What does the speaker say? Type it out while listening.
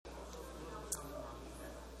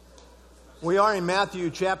We are in Matthew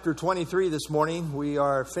chapter 23 this morning. We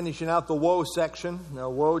are finishing out the woe section. Now,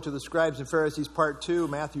 woe to the Scribes and Pharisees, part 2,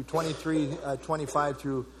 Matthew 23, 25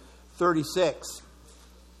 through 36.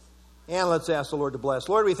 And let's ask the Lord to bless.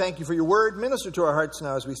 Lord, we thank you for your word. Minister to our hearts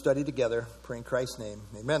now as we study together. Pray in Christ's name.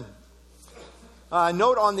 Amen.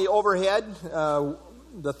 Note on the overhead,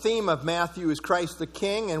 the theme of Matthew is Christ the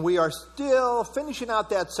King, and we are still finishing out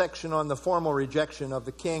that section on the formal rejection of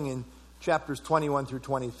the King in chapters 21 through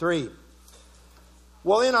 23.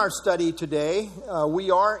 Well, in our study today, we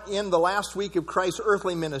are in the last week of Christ's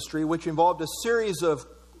earthly ministry, which involved a series of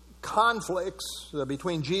conflicts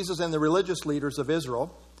between Jesus and the religious leaders of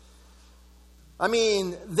Israel. I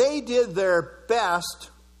mean, they did their best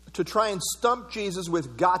to try and stump Jesus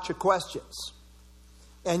with gotcha questions,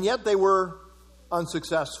 and yet they were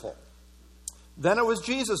unsuccessful. Then it was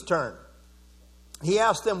Jesus' turn. He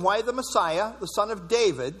asked them why the Messiah, the son of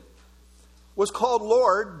David, was called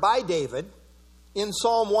Lord by David in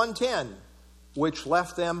Psalm 110, which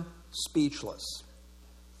left them speechless.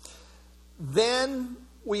 Then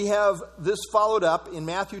we have this followed up in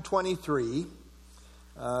Matthew 23,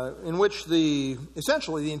 in which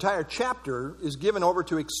essentially the entire chapter is given over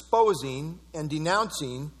to exposing and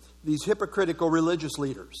denouncing these hypocritical religious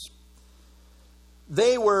leaders.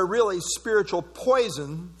 They were really spiritual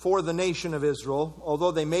poison for the nation of Israel,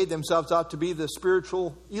 although they made themselves out to be the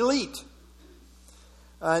spiritual elite.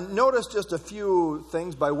 Notice just a few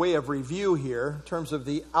things by way of review here in terms of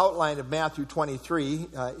the outline of Matthew 23.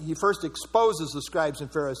 He first exposes the scribes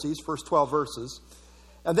and Pharisees, first 12 verses.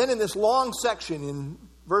 And then in this long section, in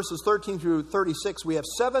verses 13 through 36, we have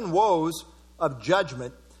 7 woes of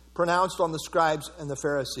judgment pronounced on the scribes and the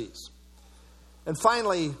Pharisees. And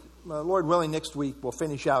finally, Lord willing, next week we'll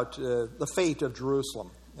finish out the fate of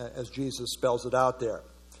Jerusalem as Jesus spells it out there.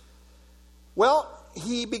 Well,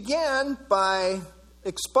 he began by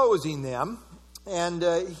exposing them, and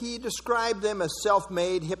he described them as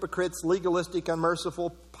self-made hypocrites, legalistic, unmerciful,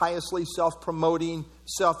 piously self-promoting,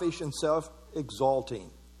 selfish, and self-exalting.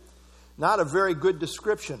 Not a very good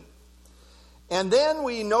description. And then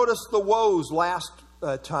we noticed the woes last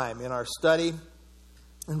time in our study.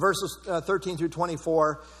 In verses 13 through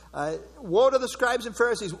 24, woe to the scribes and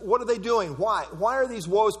Pharisees. What are they doing? Why? Why are these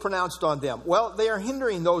woes pronounced on them? Well, they are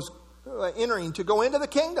hindering those entering to go into the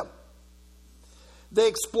kingdom. They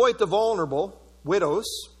exploit the vulnerable, widows.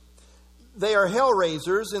 They are hell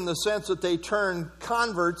raisers in the sense that they turn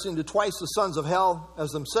converts into twice the sons of hell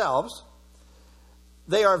as themselves.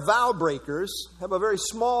 They are vow breakers, have a very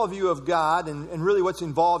small view of God and really what's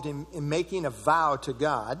involved in making a vow to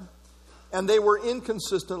God. And they were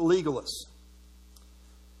inconsistent legalists.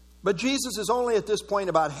 But Jesus is only at this point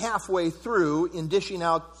about halfway through in dishing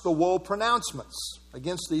out the woe pronouncements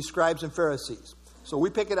against these scribes and Pharisees. So we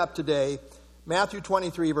pick it up today. Matthew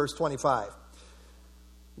 23, verse 25.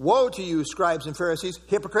 Woe to you, scribes and Pharisees,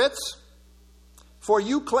 hypocrites! For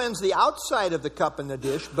you cleanse the outside of the cup and the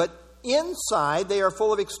dish, but inside they are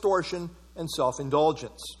full of extortion and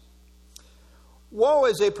self-indulgence. Woe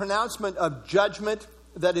is a pronouncement of judgment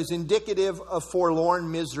that is indicative of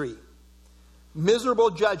forlorn misery.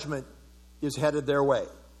 Miserable judgment is headed their way.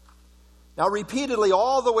 Now, repeatedly,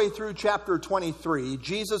 all the way through chapter 23,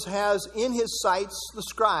 Jesus has in his sights the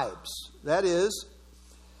scribes. That is,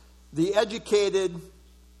 the educated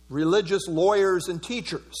religious lawyers and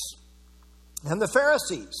teachers. And the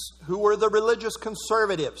Pharisees, who were the religious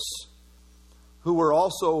conservatives, who were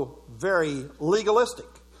also very legalistic.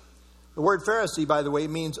 The word Pharisee, by the way,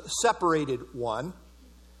 means separated one.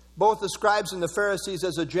 Both the scribes and the Pharisees,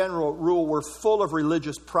 as a general rule, were full of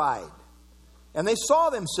religious pride. And they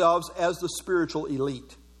saw themselves as the spiritual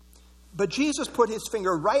elite. But Jesus put his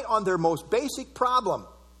finger right on their most basic problem,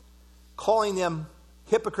 calling them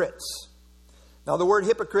hypocrites. Now, the word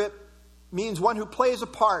hypocrite means one who plays a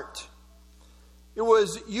part. It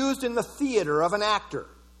was used in the theater of an actor.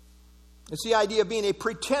 It's the idea of being a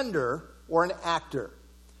pretender or an actor.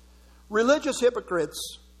 Religious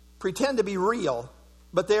hypocrites pretend to be real,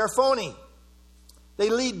 but they are phony. They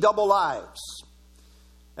lead double lives.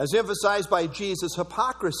 As emphasized by Jesus,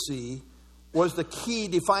 hypocrisy was the key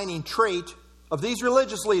defining trait of these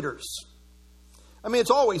religious leaders. I mean,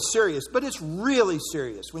 it's always serious, but it's really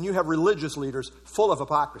serious when you have religious leaders full of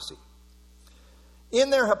hypocrisy. In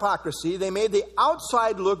their hypocrisy, they made the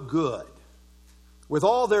outside look good with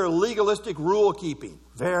all their legalistic rule keeping.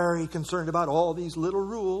 Very concerned about all these little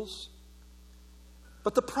rules.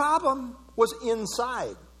 But the problem was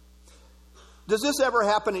inside. Does this ever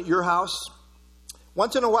happen at your house?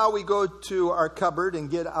 Once in a while we go to our cupboard and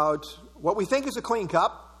get out what we think is a clean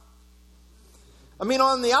cup. I mean,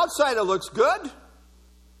 on the outside it looks good.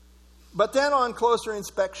 But then on closer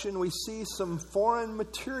inspection, we see some foreign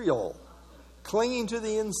material clinging to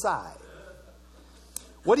the inside.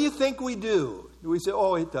 What do you think we do? Do we say,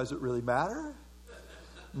 oh, it doesn't really matter?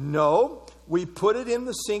 No, we put it in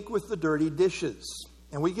the sink with the dirty dishes.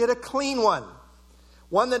 And we get a clean one.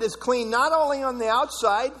 One that is clean not only on the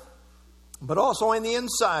outside, but also on the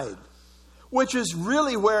inside. Which is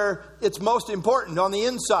really where it's most important, on the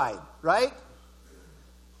inside, right?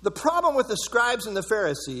 The problem with the scribes and the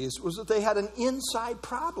Pharisees was that they had an inside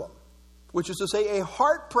problem. Which is to say, a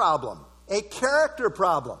heart problem, a character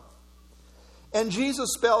problem. And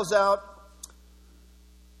Jesus spells out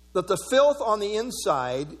that the filth on the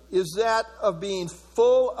inside is that of being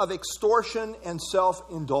full of extortion and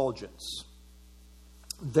self-indulgence.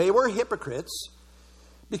 They were hypocrites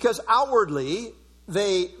because outwardly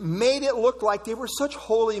they made it look like they were such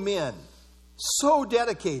holy men, so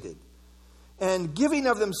dedicated and giving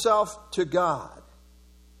of themselves to God.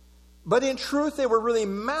 But in truth, they were really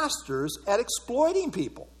masters at exploiting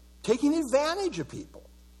people, taking advantage of people.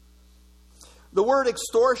 The word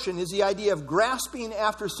extortion is the idea of grasping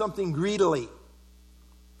after something greedily.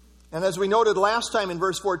 And as we noted last time in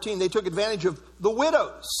verse 14, they took advantage of the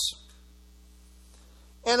widows.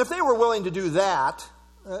 And if they were willing to do that,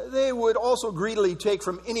 they would also greedily take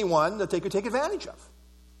from anyone that they could take advantage of.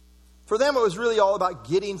 For them, it was really all about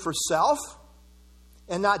getting for self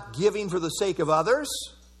and not giving for the sake of others.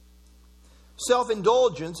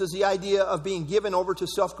 Self-indulgence is the idea of being given over to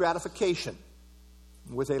self-gratification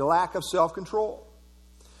with a lack of self-control.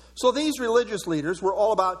 So these religious leaders were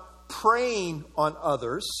all about preying on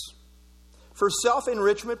others for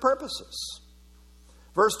self-enrichment purposes.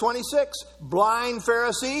 Verse 26, blind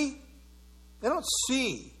Pharisee. They don't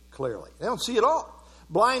see clearly. They don't see at all.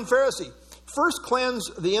 Blind Pharisee. First cleanse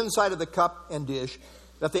the inside of the cup and dish,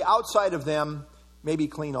 that the outside of them may be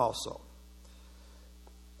clean also.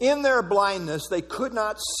 In their blindness, they could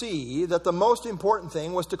not see that the most important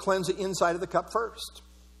thing was to cleanse the inside of the cup first,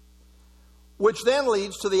 which then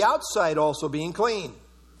leads to the outside also being clean.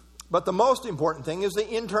 But the most important thing is the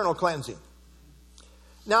internal cleansing.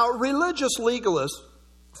 Now, religious legalists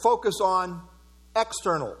focus on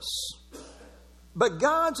externals, but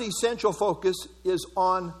God's essential focus is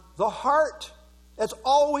on the heart. That's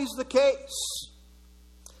always the case.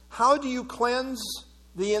 How do you cleanse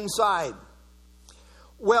the inside?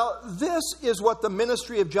 Well, this is what the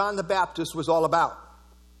ministry of John the Baptist was all about.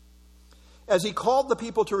 As he called the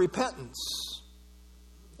people to repentance,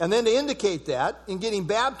 and then to indicate that in getting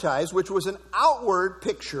baptized, which was an outward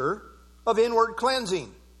picture of inward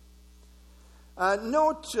cleansing.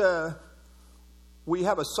 Note, we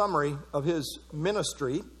have a summary of his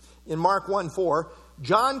ministry in Mark 1:4.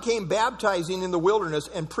 John came baptizing in the wilderness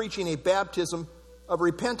and preaching a baptism of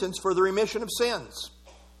repentance for the remission of sins.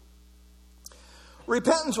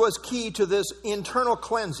 Repentance was key to this internal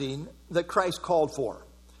cleansing that Christ called for,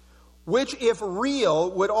 which, if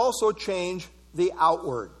real, would also change the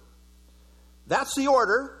outward. That's the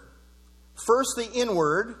order. First the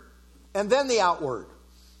inward, and then the outward.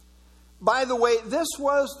 By the way, this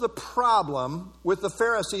was the problem with the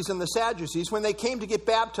Pharisees and the Sadducees when they came to get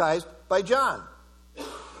baptized by John.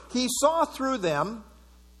 He saw through them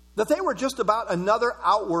that they were just about another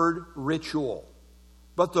outward ritual.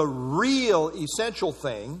 But the real essential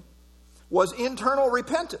thing was internal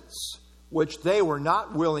repentance, which they were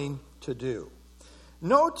not willing to do.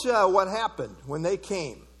 Note what happened when they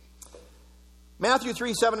came. Matthew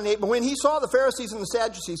 3:7-8. But when he saw the Pharisees and the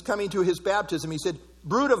Sadducees coming to his baptism, he said,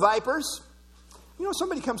 "Brood of vipers." You know,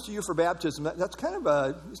 somebody comes to you for baptism. That's kind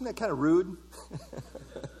of isn't that kind of rude?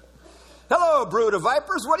 "Hello, brood of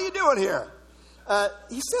vipers. What are you doing here?"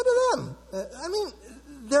 He said to them,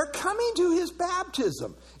 they're coming to his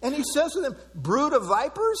baptism. And he says to them, "Brood of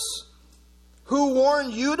vipers, who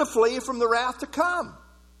warned you to flee from the wrath to come?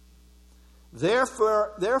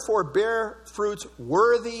 Therefore bear fruits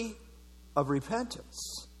worthy of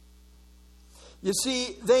repentance." You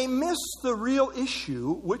see, they missed the real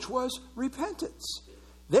issue, which was repentance.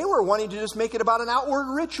 They were wanting to just make it about an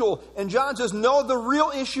outward ritual. And John says, no, the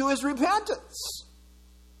real issue is repentance.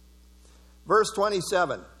 Verse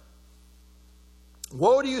 27.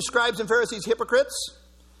 "Woe to you, scribes and Pharisees, hypocrites!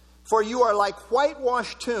 For you are like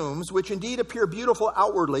whitewashed tombs, which indeed appear beautiful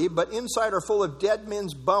outwardly, but inside are full of dead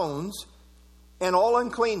men's bones and all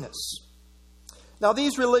uncleanness." Now,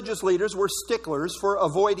 these religious leaders were sticklers for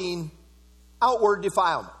avoiding outward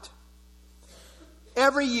defilement.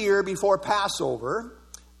 Every year before Passover,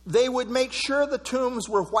 they would make sure the tombs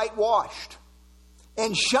were whitewashed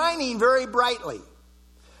and shining very brightly,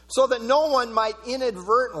 so that no one might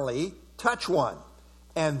inadvertently touch one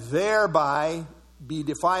and thereby be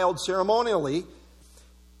defiled ceremonially.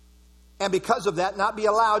 and because of that, not be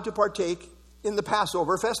allowed to partake in the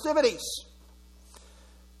Passover festivities.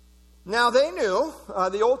 Now they knew,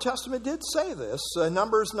 the Old Testament did say this,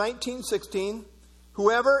 Numbers 19:16,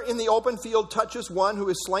 whoever in the open field touches one who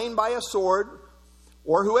is slain by a sword,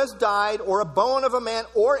 or who has died, or a bone of a man,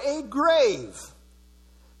 or a grave,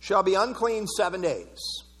 shall be unclean 7 days.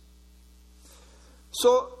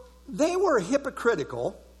 So they were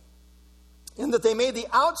hypocritical in that they made the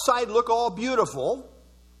outside look all beautiful,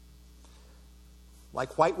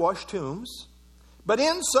 like whitewashed tombs, but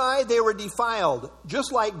inside they were defiled,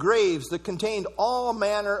 just like graves that contained all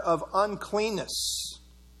manner of uncleanness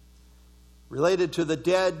related to the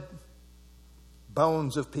dead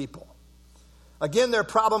bones of people. Again, their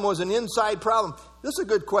problem was an inside problem. This is a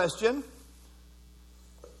good question.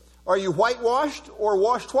 Are you whitewashed or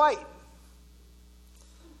washed white?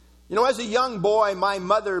 You know, as a young boy, my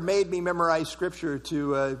mother made me memorize Scripture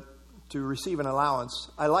to receive an allowance.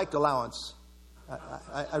 I liked allowance.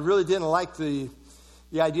 I really didn't like the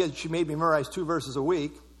idea that she made me memorize 2 verses a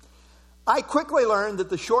week. I quickly learned that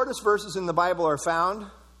the shortest verses in the Bible are found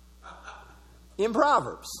in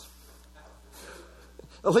Proverbs.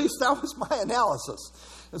 At least that was my analysis.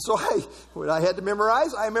 And so when I had to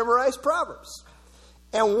memorize, I memorized Proverbs.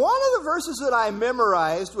 And one of the verses that I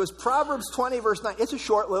memorized was Proverbs 20, verse 9. It's a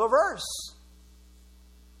short little verse.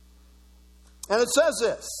 And it says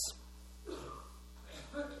this: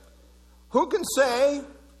 who can say,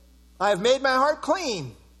 I have made my heart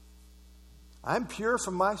clean? I'm pure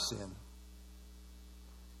from my sin.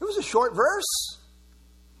 It was a short verse.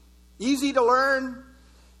 Easy to learn.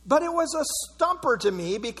 But it was a stumper to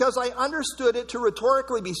me because I understood it to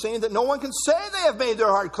rhetorically be saying that no one can say they have made their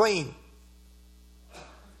heart clean.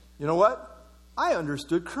 You know what? I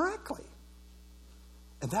understood correctly.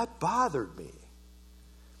 And that bothered me.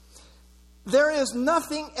 There is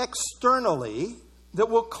nothing externally that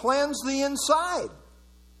will cleanse the inside.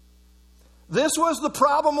 This was the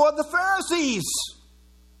problem with the Pharisees.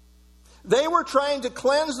 They were trying to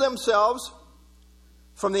cleanse themselves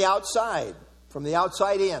from the outside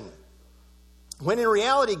in. When in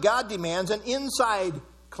reality, God demands an inside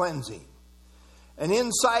cleansing, an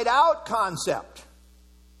inside-out concept.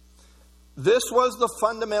 This was the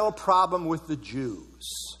fundamental problem with the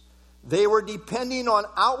Jews. They were depending on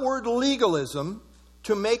outward legalism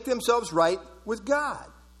to make themselves right with God.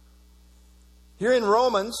 Here in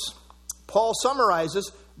Romans, Paul summarizes,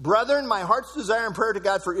 brethren, my heart's desire and prayer to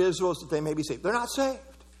God for Israel is that they may be saved. They're not saved.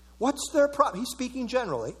 What's their problem? He's speaking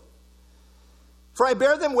generally. For I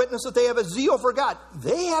bear them witness that they have a zeal for God.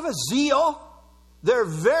 They have a zeal. They're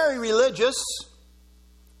very religious,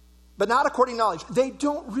 but not according to knowledge. They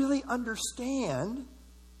don't really understand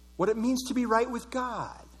what it means to be right with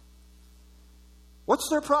God. What's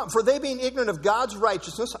their problem? For they being ignorant of God's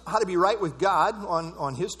righteousness, how to be right with God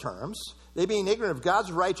on his terms, they being ignorant of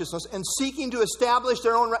God's righteousness and seeking to establish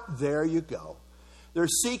their own there you go. They're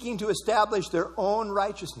seeking to establish their own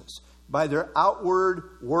righteousness by their outward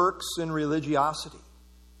works and religiosity,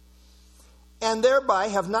 and thereby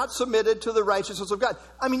have not submitted to the righteousness of God.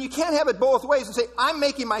 I mean, you can't have it both ways and say, I'm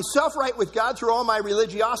making myself right with God through all my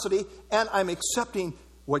religiosity, and I'm accepting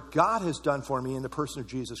what God has done for me in the person of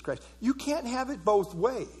Jesus Christ. You can't have it both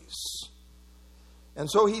ways. And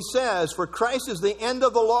so he says, for Christ is the end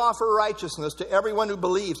of the law for righteousness to everyone who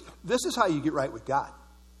believes. This is how you get right with God.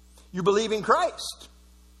 You believe in Christ.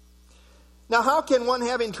 Now, how can one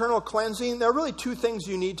have internal cleansing? There are really 2 things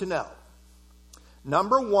you need to know.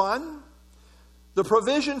 Number 1, the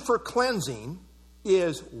provision for cleansing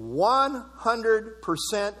is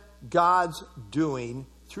 100% God's doing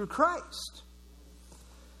through Christ.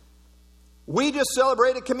 We just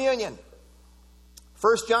celebrated communion.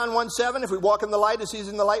 1 John 1:7, if we walk in the light as he's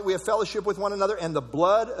in the light, we have fellowship with one another, and the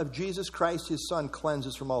blood of Jesus Christ, his Son,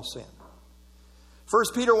 cleanses from all sin.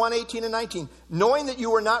 1 Peter 1:18 and 19, knowing that you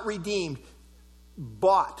were not redeemed,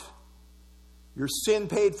 bought, your sin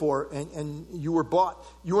paid for, and you were bought.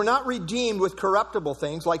 You were not redeemed with corruptible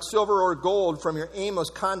things like silver or gold from your aimless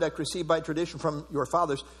conduct received by tradition from your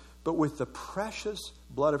fathers, but with the precious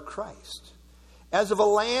blood of Christ, as of a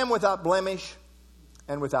lamb without blemish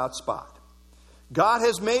and without spot. God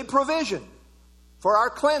has made provision for our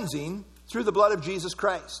cleansing through the blood of Jesus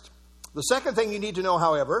Christ. The second thing you need to know,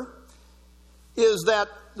 however, is that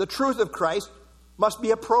the truth of Christ must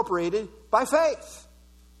be appropriated by faith.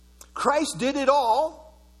 Christ did it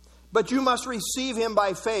all, but you must receive him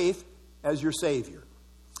by faith as your Savior.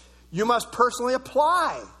 You must personally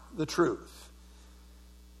apply the truth.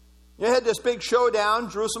 You had this big showdown,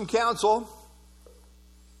 Jerusalem Council,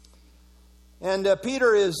 and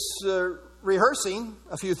Peter is rehearsing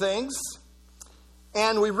a few things,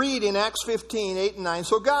 And we read in Acts 15, 8 and 9,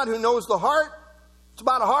 so God who knows the heart, it's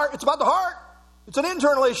about the heart. It's an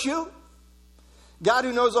internal issue. God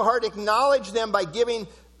who knows the heart acknowledged them by giving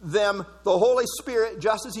them the Holy Spirit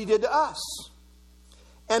just as he did to us.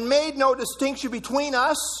 And made no distinction between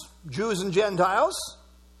us, Jews and Gentiles.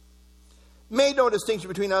 Made no distinction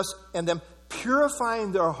between us and them,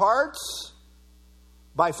 purifying their hearts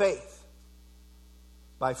by faith.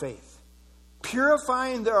 By faith.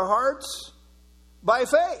 Purifying their hearts by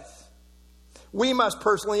faith. We must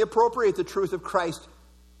personally appropriate the truth of Christ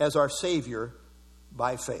as our Savior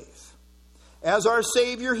by faith. As our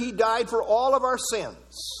Savior, he died for all of our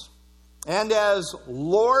sins. And as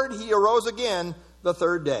Lord, he arose again the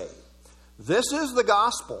third day. This is the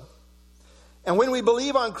gospel. And when we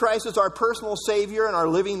believe on Christ as our personal Savior and our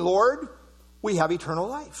living Lord, we have eternal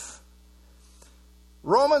life.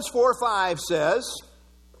 Romans 4:5 says,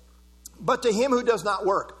 but to him who does not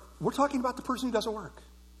work. We're talking about the person who doesn't work.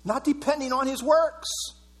 Not depending on his works.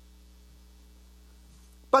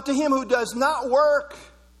 But to him who does not work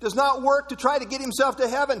to try to get himself to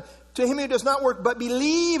heaven. To him who does not work but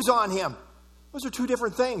believes on him. Those are two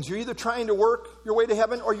different things. You're either trying to work your way to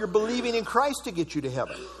heaven or you're believing in Christ to get you to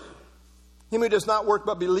heaven. Him who does not work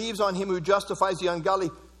but believes on him who justifies the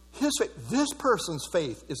ungodly. His faith, this person's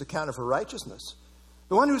faith is accounted for righteousness.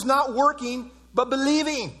 The one who's not working but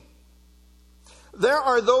believing. There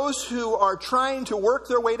are those who are trying to work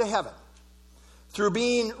their way to heaven through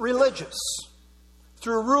being religious,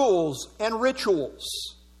 through rules and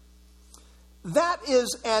rituals. That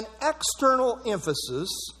is an external emphasis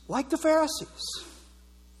like the Pharisees.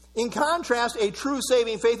 In contrast, a true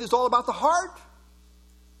saving faith is all about the heart.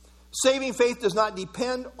 Saving faith does not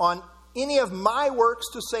depend on any of my works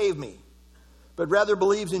to save me, but rather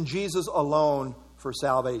believes in Jesus alone for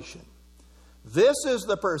salvation. This is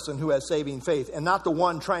the person who has saving faith and not the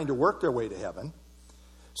one trying to work their way to heaven.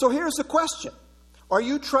 So here's the question. Are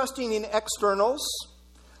you trusting in externals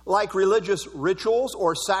like religious rituals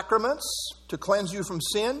or sacraments to cleanse you from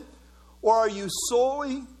sin? Or are you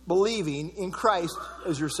solely believing in Christ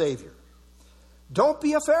as your Savior? Don't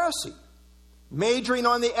be a Pharisee, majoring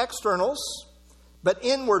on the externals, but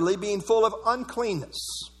inwardly being full of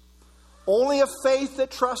uncleanness. Only a faith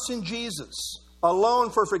that trusts in Jesus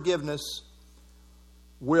alone for forgiveness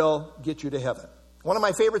will get you to heaven. One of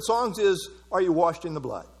my favorite songs is, Are You Washed in the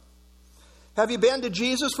Blood? Have you been to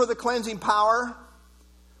Jesus for the cleansing power?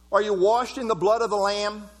 Are you washed in the blood of the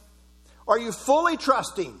Lamb? Are you fully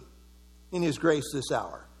trusting in his grace this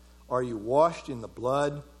hour? Are you washed in the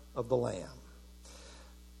blood of the Lamb?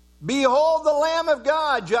 Behold the Lamb of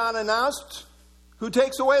God, John announced, who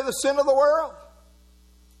takes away the sin of the world.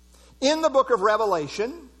 In the book of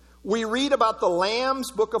Revelation, we read about the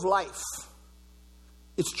Lamb's book of life.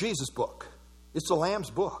 It's Jesus' book. It's the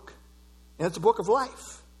Lamb's book. And it's a book of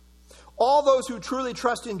life. All those who truly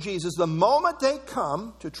trust in Jesus, the moment they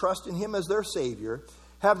come to trust in him as their Savior,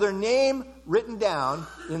 have their name written down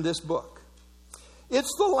in this book.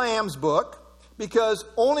 It's the Lamb's book because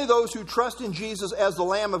only those who trust in Jesus as the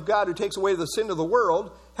Lamb of God who takes away the sin of the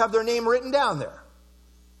world have their name written down there.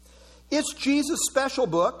 It's Jesus' special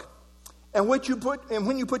book, and when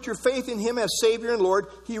you put your faith in him as Savior and Lord,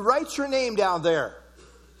 he writes your name down there.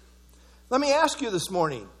 Let me ask you this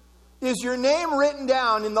morning, is your name written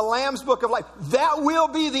down in the Lamb's book of life? That will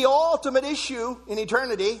be the ultimate issue in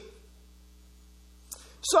eternity.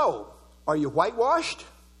 So, are you whitewashed?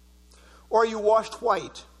 Or are you washed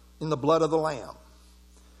white in the blood of the Lamb?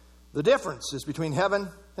 The difference is between heaven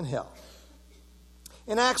and hell.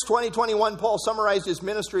 In Acts 20:21, Paul summarized his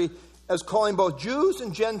ministry as calling both Jews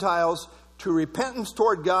and Gentiles to repentance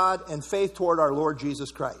toward God and faith toward our Lord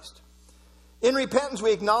Jesus Christ. In repentance,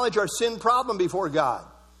 we acknowledge our sin problem before God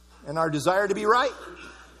and our desire to be right.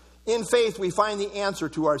 In faith, we find the answer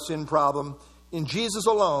to our sin problem in Jesus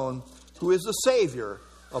alone, who is the Savior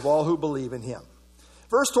of all who believe in him.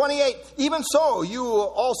 Verse 28, even so, you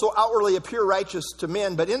also outwardly appear righteous to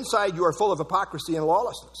men, but inside you are full of hypocrisy and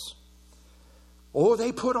lawlessness. Oh,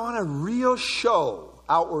 they put on a real show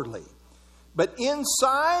outwardly, but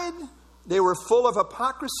inside they were full of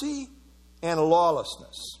hypocrisy and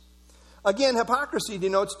lawlessness. Again, hypocrisy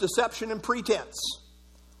denotes deception and pretense.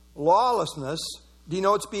 Lawlessness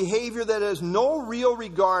denotes behavior that has no real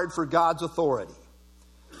regard for God's authority.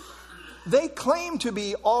 They claim to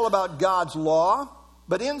be all about God's law,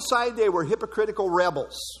 but inside they were hypocritical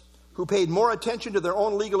rebels who paid more attention to their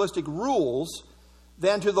own legalistic rules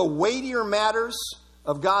than to the weightier matters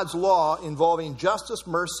of God's law involving justice,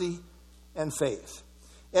 mercy, and faith.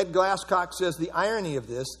 Ed Glasscock says the irony of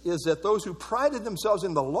this is that those who prided themselves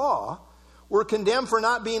in the law were condemned for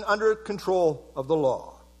not being under control of the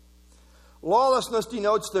law. Lawlessness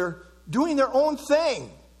denotes they're doing their own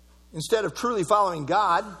thing instead of truly following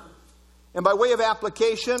God. And by way of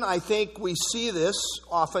application, I think we see this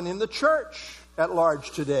often in the church at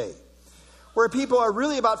large today, where people are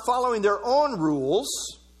really about following their own rules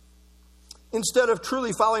instead of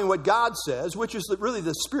truly following what God says, which is really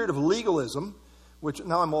the spirit of legalism, which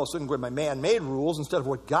now I'm all of a sudden going by man-made rules instead of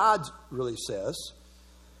what God really says.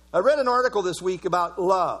 I read an article this week about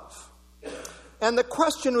love. And the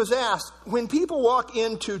question was asked, when people walk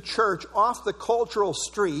into church off the cultural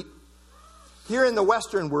street here in the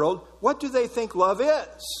Western world, what do they think love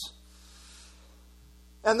is?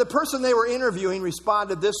 And the person they were interviewing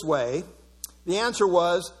responded this way. The answer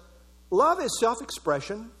was, love is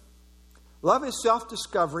self-expression, love is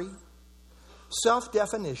self-discovery,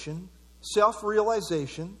 self-definition,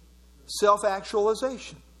 self-realization,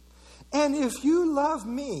 self-actualization. And if you love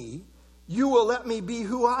me, you will let me be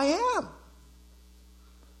who I am.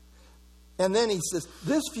 And then he says,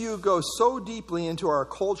 this view goes so deeply into our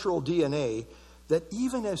cultural DNA that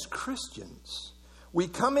even as Christians, we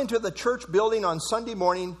come into the church building on Sunday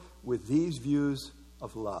morning with these views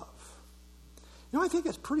of love. You know, I think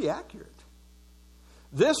that's pretty accurate.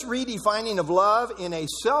 This redefining of love in a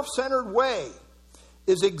self-centered way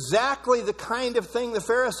is exactly the kind of thing the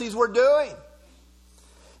Pharisees were doing.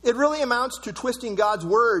 It really amounts to twisting God's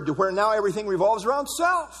word to where now everything revolves around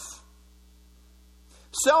self.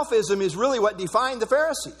 Selfism is really what defined the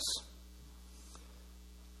Pharisees,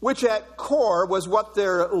 which at core was what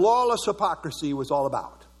their lawless hypocrisy was all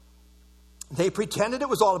about. They pretended it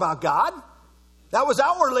was all about God. That was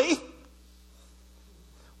outwardly.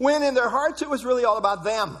 When in their hearts it was really all about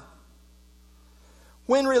them.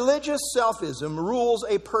 When religious selfism rules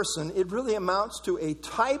a person, it really amounts to a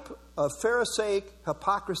type of Pharisaic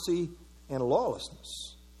hypocrisy and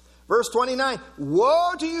lawlessness. Verse 29,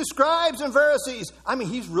 woe to you scribes and Pharisees. I mean,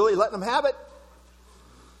 he's really letting them have it.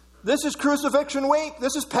 This is crucifixion week.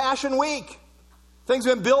 This is passion week. Things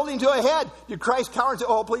have been building to a head. Did Christ cower and say,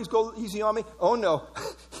 oh, please go easy on me? Oh, no.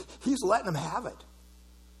 He's letting them have it.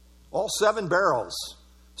 All 7 barrels.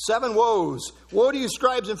 7 woes. Woe to you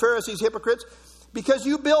scribes and Pharisees, hypocrites, because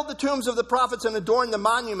you build the tombs of the prophets and adorn the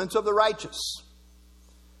monuments of the righteous.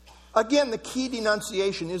 Again, the key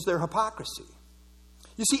denunciation is their hypocrisy.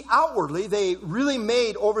 You see, outwardly, they really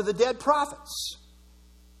made over the dead prophets,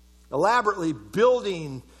 elaborately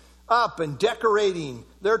building up and decorating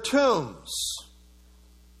their tombs.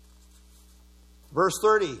 Verse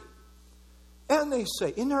 30, and they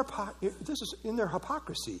say, this is in their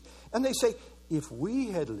hypocrisy, and they say, if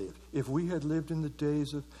we had lived in the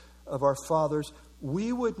days of our fathers,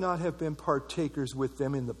 we would not have been partakers with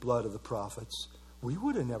them in the blood of the prophets. We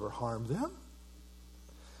would have never harmed them.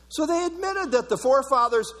 So they admitted that the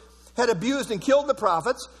forefathers had abused and killed the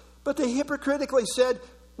prophets, but they hypocritically said,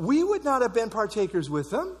 we would not have been partakers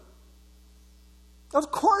with them.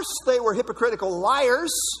 Of course they were hypocritical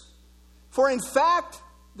liars, for in fact,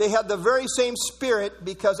 they had the very same spirit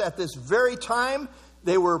because at this very time,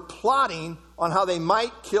 they were plotting on how they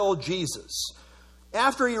might kill Jesus.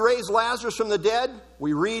 After he raised Lazarus from the dead,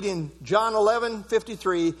 we read in John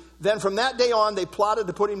 11:53, then from that day on, they plotted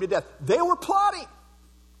to put him to death. They were plotting.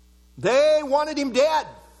 They wanted him dead.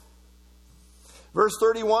 Verse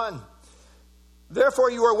 31, therefore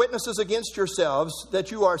you are witnesses against yourselves that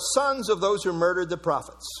you are sons of those who murdered the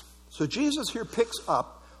prophets. So Jesus here picks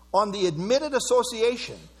up on the admitted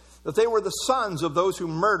association that they were the sons of those who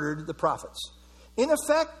murdered the prophets. In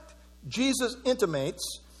effect, Jesus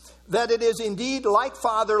intimates that it is indeed like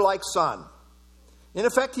father, like son. In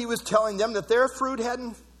effect, he was telling them that their fruit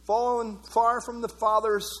hadn't fallen far from the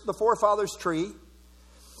forefathers' tree.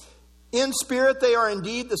 In spirit, they are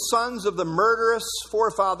indeed the sons of the murderous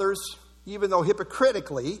forefathers, even though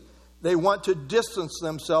hypocritically they want to distance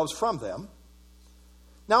themselves from them.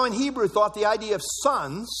 Now, in Hebrew thought, the idea of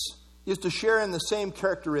sons is to share in the same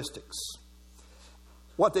characteristics.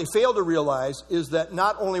 What they fail to realize is that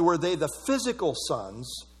not only were they the physical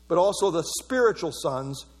sons, but also the spiritual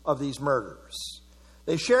sons of these murderers.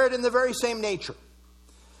 They shared in the very same nature.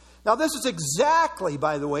 Now, this is exactly,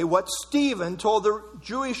 by the way, what Stephen told the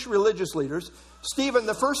Jewish religious leaders. Stephen,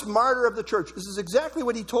 the first martyr of the church, this is exactly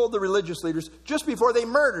what he told the religious leaders just before they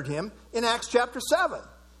murdered him in Acts chapter 7.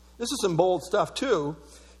 This is some bold stuff, too.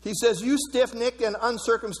 He says, you stiff-necked and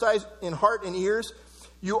uncircumcised in heart and ears,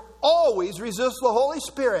 you always resist the Holy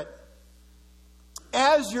Spirit.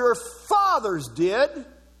 As your fathers did,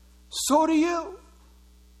 so do you.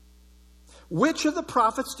 Which of the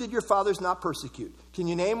prophets did your fathers not persecute? Can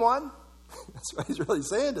you name one? That's what he's really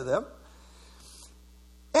saying to them.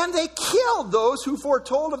 And they killed those who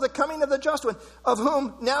foretold of the coming of the just one, of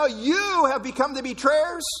whom now you have become the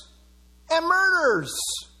betrayers and murderers.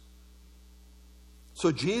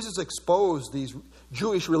 So Jesus exposed these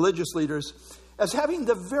Jewish religious leaders as having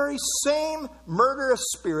the very same murderous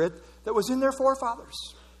spirit that was in their forefathers.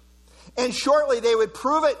 And shortly they would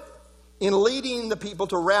prove it in leading the people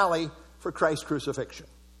to rally for Christ's crucifixion.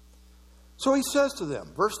 So he says to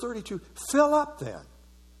them, verse 32, fill up then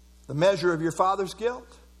the measure of your father's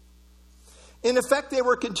guilt. In effect, they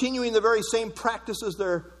were continuing the very same practice as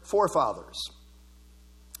their forefathers,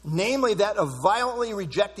 namely that of violently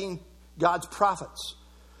rejecting God's prophets,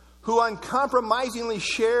 who uncompromisingly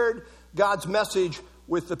shared God's message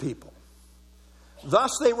with the people.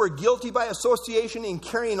 Thus, they were guilty by association in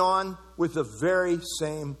carrying on with the very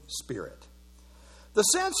same spirit. The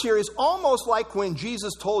sense here is almost like when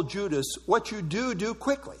Jesus told Judas, what you do, do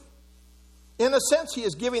quickly. In a sense, he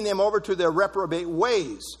is giving them over to their reprobate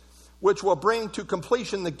ways, which will bring to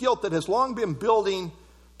completion the guilt that has long been building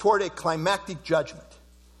toward a climactic judgment.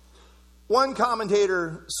 One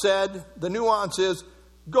commentator said, the nuance is,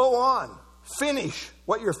 go on, finish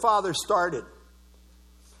what your father started.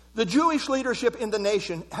 The Jewish leadership in the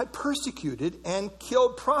nation had persecuted and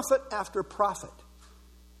killed prophet after prophet,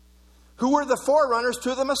 who were the forerunners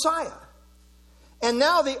to the Messiah. And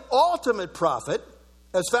now the ultimate prophet,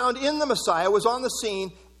 as found in the Messiah, was on the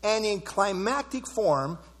scene, and in climactic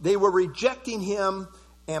form, they were rejecting him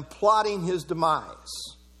and plotting his demise.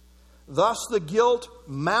 Thus, the guilt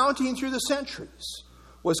mounting through the centuries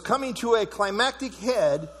was coming to a climactic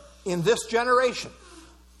head in this generation.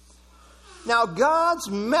 Now, God's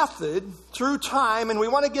method through time, and we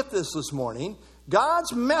want to get this morning,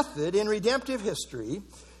 God's method in redemptive history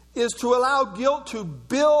is to allow guilt to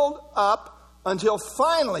build up until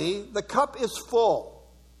finally the cup is full,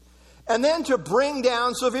 and then to bring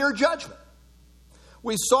down severe judgment.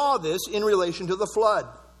 We saw this in relation to the flood.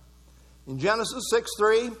 In Genesis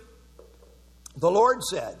 6:3, the Lord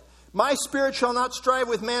said, my spirit shall not strive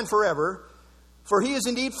with man forever, for he is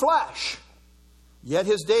indeed flesh. Yet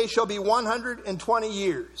his days shall be 120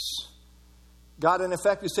 years. God, in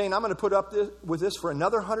effect, is saying, I'm going to put up with this for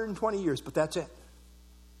another 120 years, but that's it.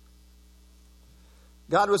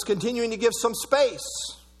 God was continuing to give some space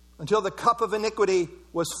until the cup of iniquity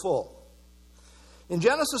was full. In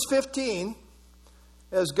Genesis 15,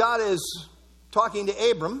 as God is talking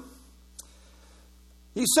to Abram,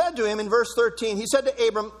 he said to him in verse 13, he said to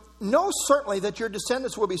Abram, know certainly that your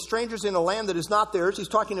descendants will be strangers in a land that is not theirs. He's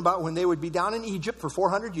talking about when they would be down in Egypt for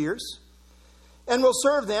 400 years. And will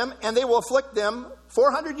serve them, and they will afflict them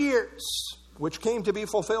 400 years, which came to be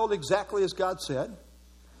fulfilled exactly as God said.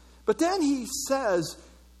 But then he says,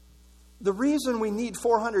 the reason we need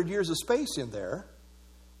 400 years of space in there,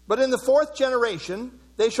 but in the fourth generation,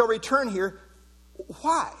 they shall return here.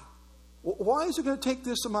 Why? Why is it going to take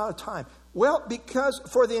this amount of time? Well, because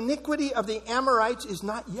for the iniquity of the Amorites is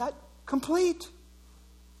not yet complete.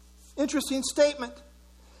 Interesting statement.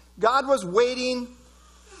 God was waiting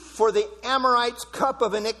for the Amorites' cup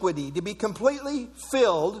of iniquity to be completely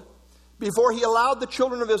filled before he allowed the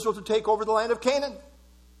children of Israel to take over the land of Canaan.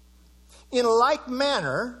 In like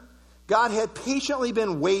manner, God had patiently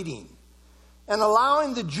been waiting and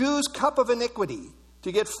allowing the Jews' cup of iniquity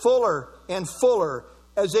to get fuller and fuller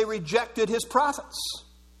as they rejected his prophets.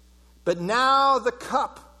 But now the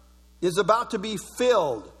cup is about to be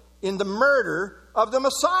filled in the murder of the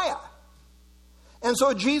Messiah. And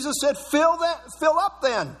so Jesus said, fill up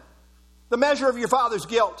then the measure of your father's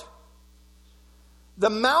guilt. The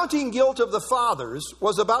mounting guilt of the fathers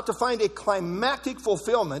was about to find a climactic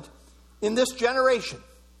fulfillment in this generation.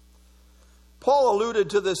 Paul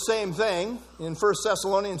alluded to the same thing in 1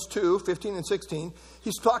 Thessalonians 2, 15 and 16.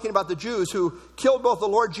 He's talking about the Jews who killed both the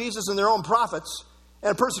Lord Jesus and their own prophets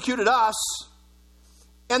and persecuted us,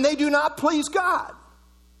 and they do not please God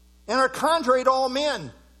and are contrary to all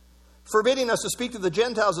men, forbidding us to speak to the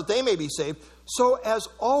Gentiles that they may be saved, so as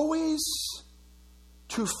always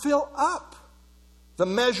to fill up the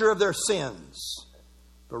measure of their sins.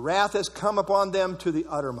 The wrath has come upon them to the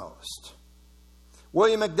uttermost.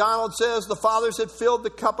 William MacDonald says the fathers had filled the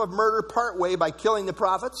cup of murder partway by killing the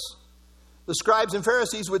prophets. The scribes and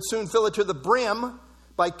Pharisees would soon fill it to the brim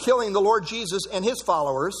by killing the Lord Jesus and his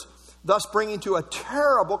followers, thus bringing to a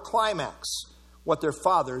terrible climax what their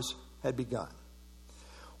fathers had begun.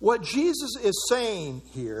 What Jesus is saying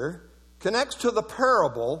here connects to the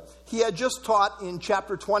parable he had just taught in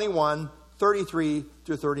chapter 21, 33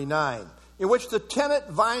 through 39, in which the tenant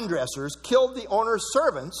vine dressers killed the owner's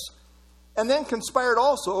servants and then conspired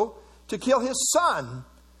also to kill his son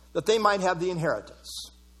that they might have the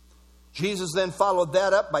inheritance. Jesus then followed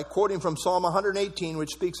that up by quoting from Psalm 118,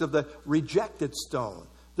 which speaks of the rejected stone,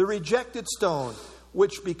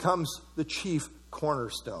 which becomes the chief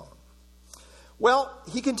cornerstone. Well,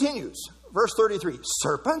 he continues. Verse 33,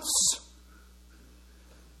 serpents?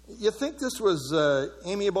 You think this was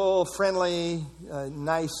amiable, friendly,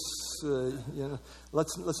 nice,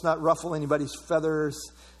 let's not ruffle anybody's feathers?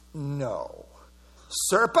 No.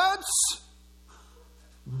 Serpents?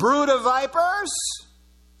 Brood of vipers?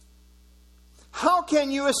 How can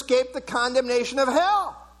you escape the condemnation of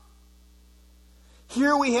hell?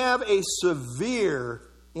 Here we have a severe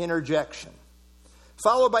interjection,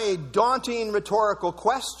 followed by a daunting rhetorical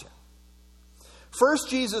question. First,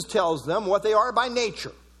 Jesus tells them what they are by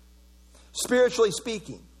nature, spiritually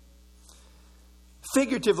speaking,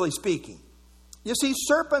 figuratively speaking. You see,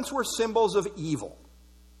 serpents were symbols of evil.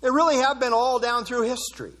 They really have been all down through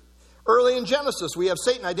history. Early in Genesis, we have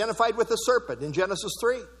Satan identified with the serpent in Genesis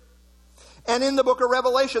 3. And in the book of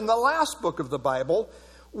Revelation, the last book of the Bible,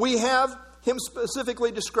 we have him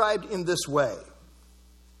specifically described in this way.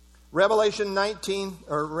 Revelation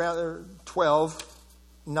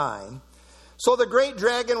 12:9. So the great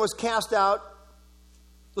dragon was cast out,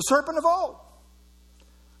 the serpent of old,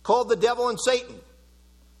 called the devil and Satan,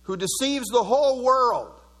 who deceives the whole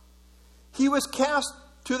world. He was cast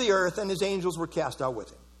to the earth, and his angels were cast out with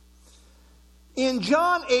him. In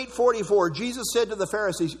John 8:44, Jesus said to the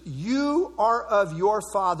Pharisees, you are of your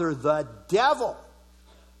father, the devil.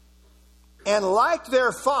 And like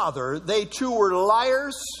their father, they too were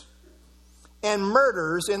liars and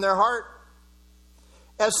murderers in their heart.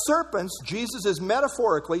 As serpents, Jesus is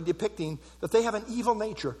metaphorically depicting that they have an evil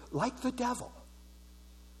nature, like the devil.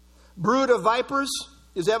 Brood of vipers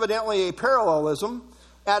is evidently a parallelism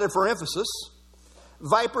added for emphasis.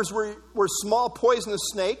 Vipers were small poisonous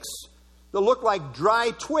snakes that looked like dry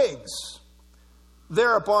twigs,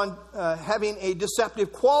 thereupon having a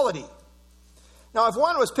deceptive quality. Now, if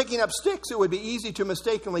one was picking up sticks, it would be easy to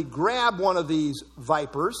mistakenly grab one of these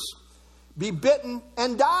vipers, be bitten,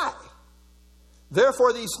 and die.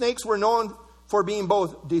 Therefore, these snakes were known for being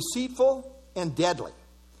both deceitful and deadly.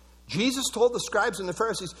 Jesus told the scribes and the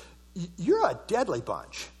Pharisees, you're a deadly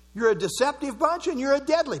bunch. You're a deceptive bunch, and you're a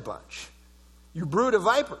deadly bunch. You brood of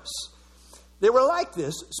vipers. They were like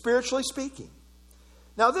this, spiritually speaking.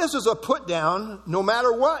 Now, this is a put down no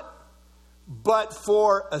matter what. But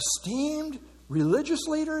for esteemed religious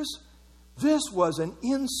leaders, this was an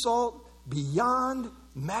insult beyond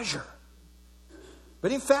measure.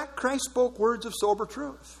 But in fact, Christ spoke words of sober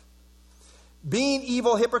truth. Being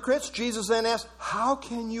evil hypocrites, Jesus then asked, how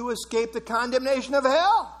can you escape the condemnation of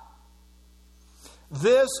hell?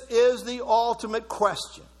 This is the ultimate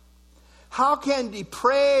question. How can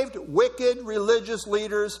depraved, wicked religious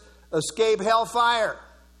leaders escape hellfire?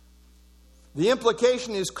 The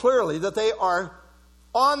implication is clearly that they are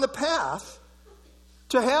on the path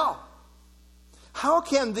to hell. How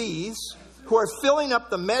can these, who are filling up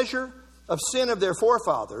the measure of sin of their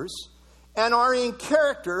forefathers and are in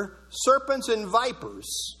character serpents and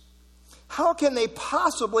vipers, how can they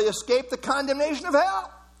possibly escape the condemnation of hell?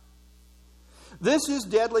 This is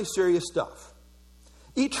deadly serious stuff.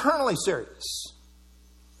 Eternally serious.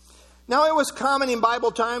 Now, it was common in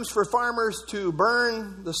Bible times for farmers to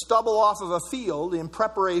burn the stubble off of a field in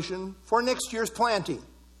preparation for next year's planting.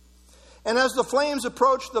 And as the flames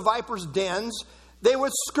approached the vipers' dens, they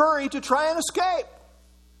would scurry to try and escape.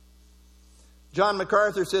 John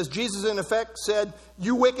MacArthur says, Jesus in effect said,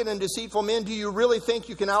 you wicked and deceitful men, do you really think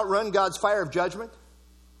you can outrun God's fire of judgment?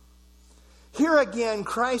 Here again,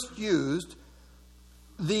 Christ used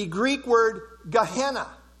the Greek word Gehenna,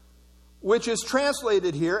 which is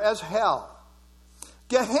translated here as hell.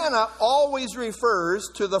 Gehenna always refers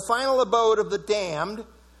to the final abode of the damned,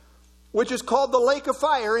 which is called the lake of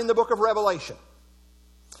fire in the book of Revelation.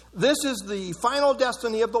 This is the final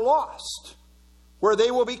destiny of the lost, where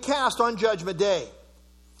they will be cast on Judgment Day.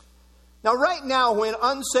 Now, right now, when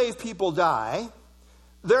unsaved people die,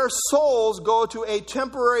 their souls go to a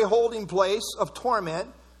temporary holding place of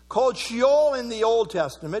torment called Sheol in the Old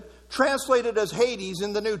Testament, translated as Hades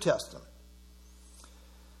in the New Testament.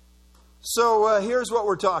 So here's what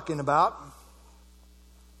we're talking about.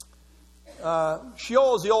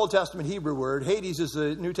 Sheol is the Old Testament Hebrew word. Hades is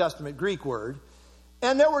the New Testament Greek word.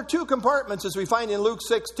 And there were two compartments, as we find in Luke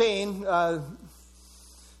 16. There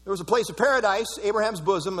was a place of paradise, Abraham's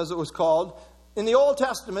bosom, as it was called. In the Old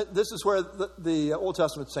Testament, this is where the Old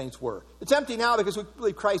Testament saints were. It's empty now because we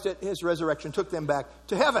believe Christ at his resurrection took them back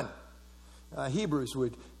to heaven. Hebrews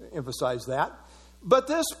would emphasize that. But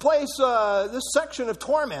this place, this section of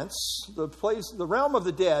torments, the realm of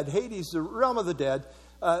the dead, Hades, the realm of the dead,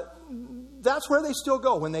 that's where they still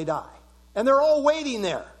go when they die. And they're all waiting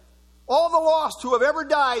there. All the lost who have ever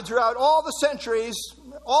died throughout all the centuries,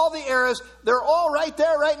 all the eras, they're all right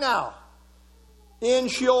there right now in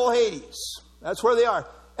Sheol Hades. That's where they are.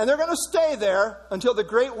 And they're going to stay there until the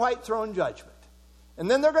great white throne judgment. And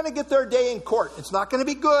then they're going to get their day in court. It's not going to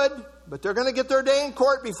be good, but they're going to get their day in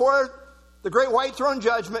court before the great white throne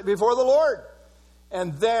judgment, before the Lord.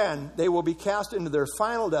 And then they will be cast into their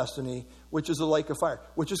final destiny, which is the lake of fire,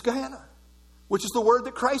 which is Gehenna, which is the word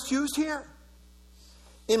that Christ used here.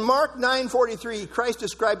 In Mark 9:43, Christ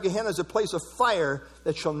described Gehenna as a place of fire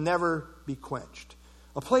that shall never be quenched,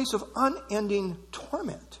 a place of unending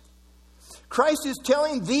torment. Christ is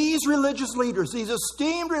telling these religious leaders, these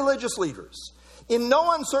esteemed religious leaders, in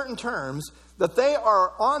no uncertain terms, that they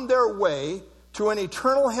are on their way to an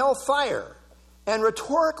eternal hellfire, and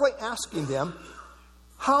rhetorically asking them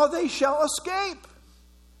how they shall escape.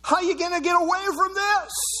 How are you going to get away from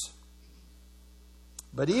this?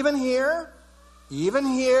 But even here,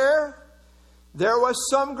 there was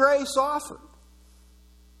some grace offered.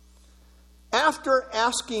 After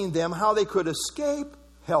asking them how they could escape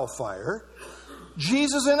hellfire,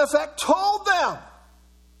 Jesus in effect told them.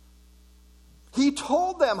 He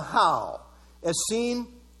told them how, as seen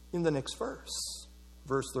in the next verse,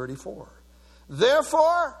 verse 34.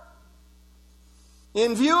 Therefore,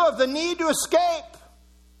 in view of the need to escape,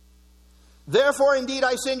 therefore indeed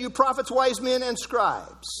I send you prophets, wise men, and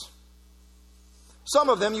scribes. Some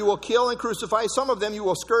of them you will kill and crucify. Some of them you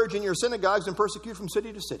will scourge in your synagogues and persecute from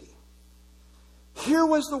city to city. Here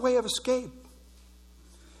was the way of escape.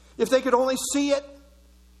 If they could only see it.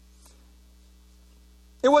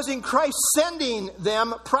 It was in Christ sending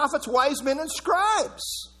them prophets, wise men, and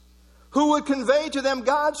scribes who would convey to them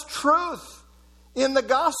God's truth in the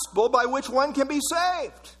gospel by which one can be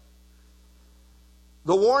saved.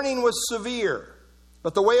 The warning was severe,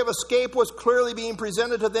 but the way of escape was clearly being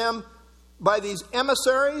presented to them by these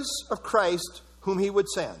emissaries of Christ whom he would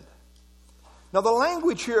send. Now, the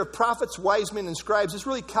language here of prophets, wise men, and scribes is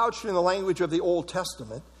really couched in the language of the Old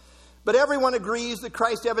Testament. But everyone agrees that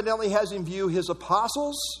Christ evidently has in view his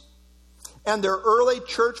apostles and their early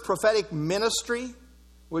church prophetic ministry,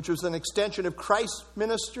 which was an extension of Christ's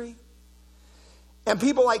ministry. And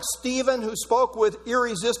people like Stephen, who spoke with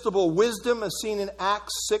irresistible wisdom, as seen in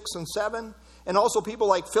Acts 6 and 7. And also people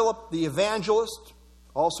like Philip the evangelist,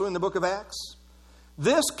 also in the book of Acts.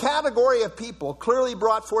 This category of people clearly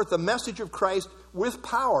brought forth the message of Christ with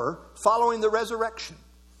power following the resurrection,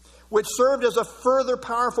 which served as a further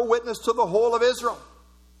powerful witness to the whole of Israel.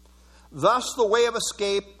 Thus, the way of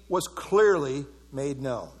escape was clearly made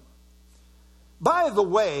known. By the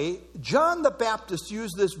way, John the Baptist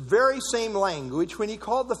used this very same language when he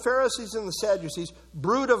called the Pharisees and the Sadducees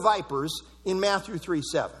brood of vipers in Matthew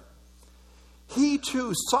 3:7. He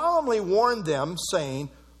too solemnly warned them, saying,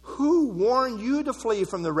 "Who warned you to flee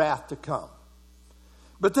from the wrath to come?"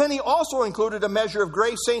 But then he also included a measure of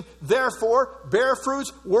grace, saying, "Therefore, bear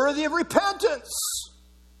fruits worthy of repentance."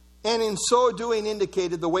 And in so doing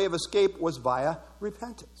indicated the way of escape was via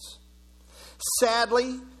repentance.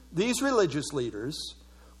 Sadly, these religious leaders,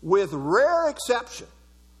 with rare exception,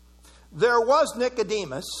 there was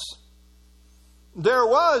Nicodemus, there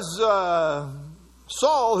was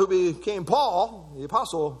Saul, who became Paul, the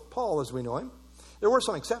Apostle Paul as we know him. There were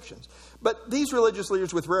some exceptions. But these religious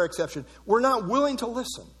leaders, with rare exception, were not willing to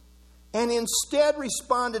listen and instead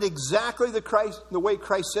responded exactly the way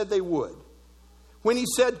Christ said they would. When he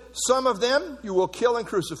said, "Some of them you will kill and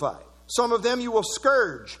crucify. Some of them you will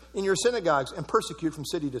scourge in your synagogues and persecute from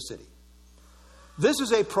city to city." This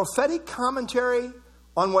is a prophetic commentary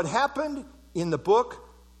on what happened in the book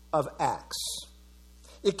of Acts.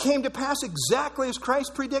 It came to pass exactly as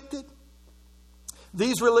Christ predicted.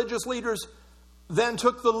 These religious leaders then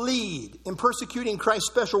took the lead in persecuting Christ's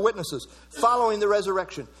special witnesses following the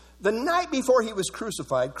resurrection. The night before he was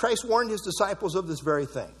crucified, Christ warned his disciples of this very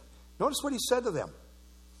thing. Notice what he said to them.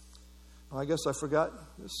 Oh, I guess I forgot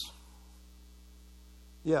this.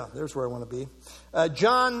 Yeah, there's where I want to be.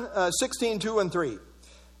 John 16:2 and 3.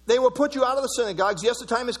 "They will put you out of the synagogues. Yes, the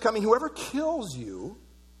time is coming. Whoever kills you,"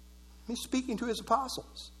 he's speaking to his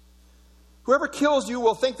apostles, "whoever kills you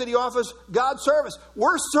will think that he offers God service."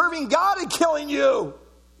 We're serving God and killing you.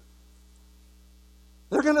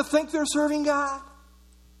 They're going to think they're serving God.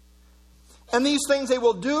 "And these things they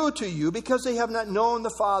will do to you because they have not known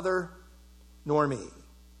the Father nor me."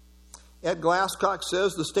 Ed Glasscock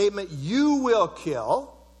says the statement, "you will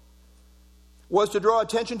kill," was to draw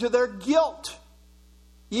attention to their guilt,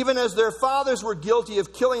 even as their fathers were guilty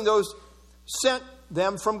of killing those sent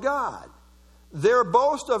them from God. Their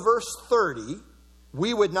boast of verse 30,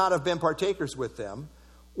 "we would not have been partakers with them,"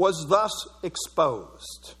 was thus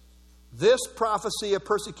exposed. This prophecy of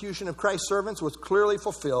persecution of Christ's servants was clearly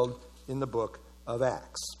fulfilled in the book of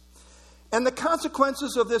Acts. And the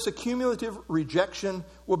consequences of this accumulative rejection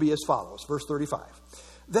will be as follows. Verse 35.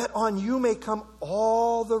 That on you may come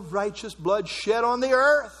all the righteous blood shed on the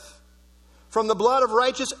earth, from the blood of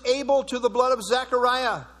righteous Abel to the blood of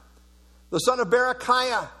Zechariah, the son of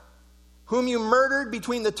Berechiah, whom you murdered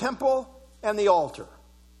between the temple and the altar.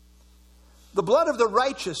 The blood of the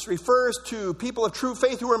righteous refers to people of true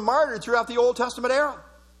faith who were martyred throughout the Old Testament era.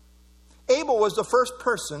 Abel was the first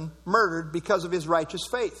person murdered because of his righteous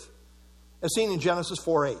faith, as seen in Genesis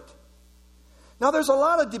 4:8. Now, there's a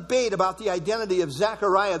lot of debate about the identity of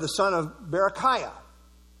Zechariah, the son of Berechiah.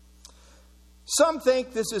 Some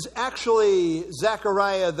think this is actually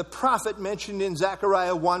Zechariah, the prophet mentioned in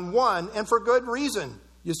Zechariah 1:1, and for good reason.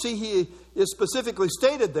 You see, he is specifically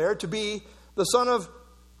stated there to be the son of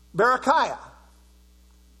Berechiah.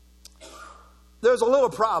 There's a little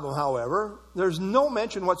problem, however. There's no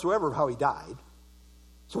mention whatsoever of how he died.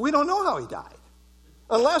 So we don't know how he died.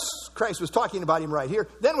 Unless Christ was talking about him right here,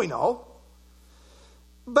 then we know.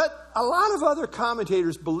 But a lot of other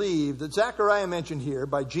commentators believe that Zechariah mentioned here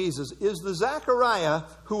by Jesus is the Zechariah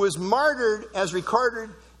who was martyred as recorded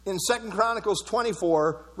in 2 Chronicles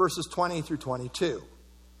 24, verses 20 through 22.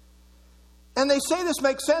 And they say this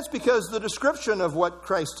makes sense because the description of what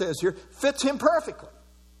Christ says here fits him perfectly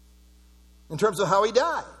in terms of how he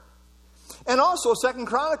died. And also, 2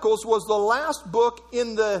 Chronicles was the last book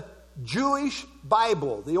in the Jewish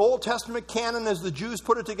Bible, the Old Testament canon as the Jews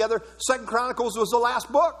put it together. 2 Chronicles was the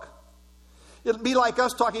last book. It'd be like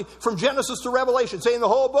us talking from Genesis to Revelation, saying the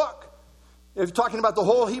whole book. If you're talking about the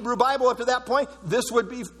whole Hebrew Bible up to that point, this would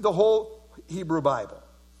be the whole Hebrew Bible.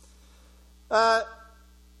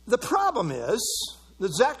 The problem is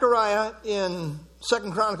that Zechariah in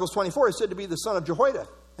 2 Chronicles 24 is said to be the son of Jehoiada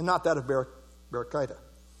and not that of Berechiah.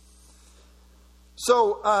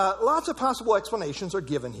 So lots of possible explanations are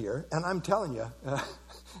given here. And I'm telling you,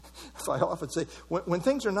 if I often say, when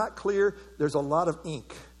things are not clear, there's a lot of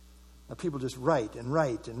ink. People just write and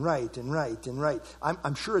write and write and write and write.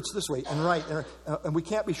 I'm sure it's this way and write. And we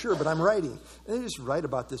can't be sure, but I'm writing. And they just write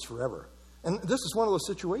about this forever. And this is one of those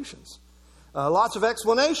situations. Lots of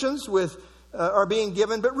explanations are being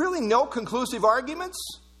given, but really no conclusive arguments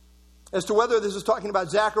as to whether this is talking about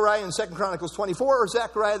Zechariah in 2 Chronicles 24 or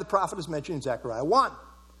Zechariah the prophet is mentioned in Zechariah 1.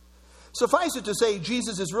 Suffice it to say,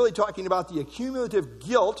 Jesus is really talking about the accumulative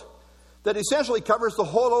guilt that essentially covers the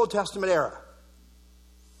whole Old Testament era,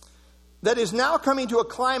 that is now coming to a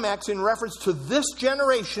climax in reference to this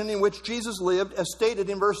generation in which Jesus lived, as stated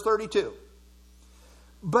in verse 32.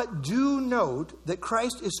 But do note that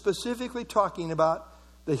Christ is specifically talking about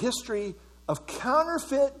the history of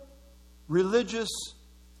counterfeit religious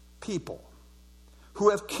people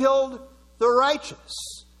who have killed the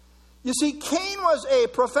righteous. You see, Cain was a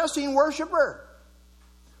professing worshiper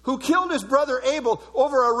who killed his brother Abel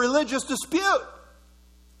over a religious dispute.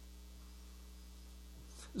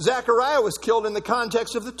 Zechariah was killed in the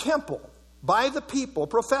context of the temple by the people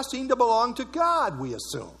professing to belong to God, we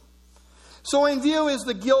assume. So in view is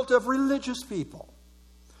the guilt of religious people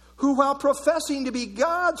who, while professing to be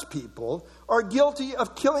God's people, are guilty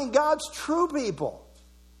of killing God's true people.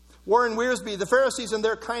 Warren Wiersbe, the Pharisees and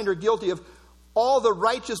their kind are guilty of all the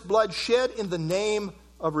righteous blood shed in the name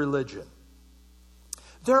of religion.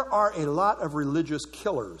 There are a lot of religious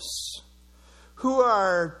killers who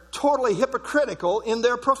are totally hypocritical in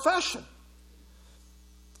their profession.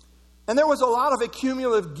 And there was a lot of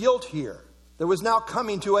accumulative guilt here that was now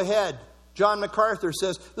coming to a head. John MacArthur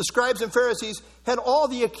says, the scribes and Pharisees had all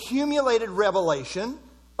the accumulated revelation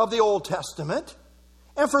of the Old Testament,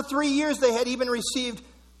 and for 3 years they had even received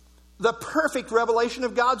the perfect revelation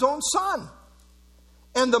of God's own Son.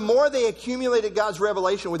 And the more they accumulated God's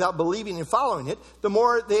revelation without believing and following it, the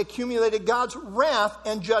more they accumulated God's wrath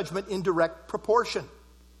and judgment in direct proportion.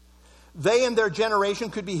 They and their generation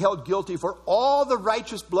could be held guilty for all the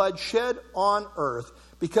righteous blood shed on earth,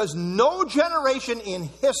 because no generation in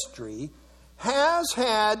history has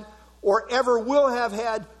had or ever will have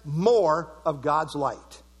had more of God's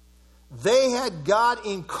light. They had God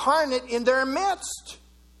incarnate in their midst,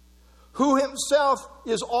 who himself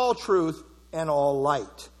is all truth and all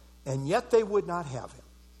light. And yet they would not have him.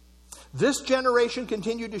 This generation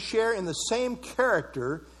continued to share in the same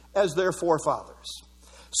character as their forefathers.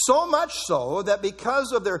 So much so that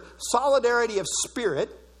because of their solidarity of spirit,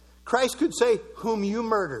 Christ could say, whom you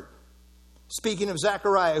murdered. Speaking of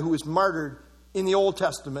Zechariah, who was martyred in the Old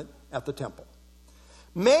Testament at the temple.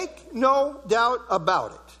 Make no doubt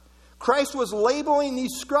about it. Christ was labeling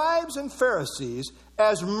these scribes and Pharisees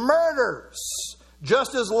as murderers,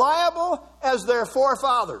 just as liable as their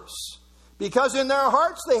forefathers, because in their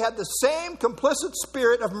hearts they had the same complicit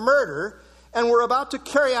spirit of murder and were about to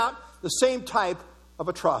carry out the same type of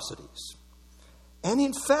atrocities. And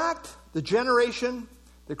in fact, the generation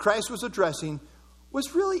that Christ was addressing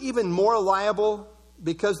was really even more liable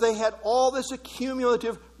because they had all this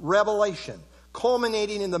accumulative revelation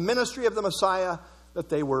culminating in the ministry of the Messiah that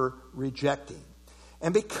they were rejecting.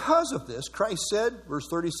 And because of this, Christ said, verse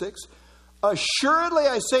 36, "Assuredly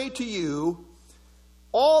I say to you,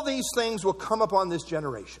 all these things will come upon this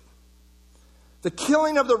generation." The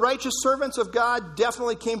killing of the righteous servants of God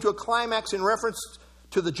definitely came to a climax in reference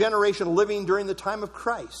to the generation living during the time of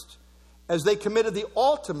Christ, as they committed the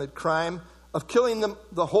ultimate crime of killing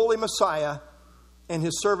the holy Messiah and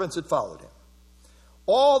his servants that followed him.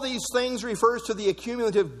 All these things refers to the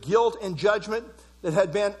accumulative guilt and judgment that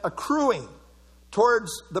had been accruing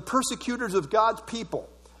towards the persecutors of God's people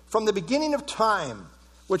from the beginning of time,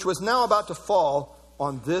 which was now about to fall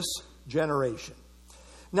on this generation.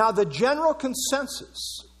 Now, the general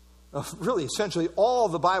consensus of really essentially all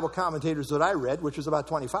the Bible commentators that I read, which is about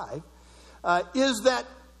 25, is that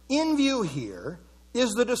in view here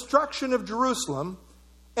is the destruction of Jerusalem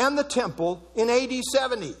and the temple in AD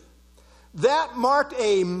 70. That marked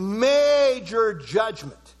a major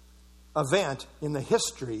judgment event in the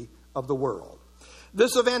history of the world.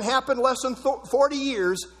 This event happened less than 40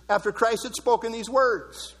 years after Christ had spoken these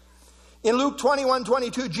words. In Luke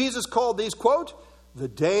 21:22, Jesus called these, quote, "the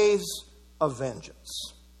days of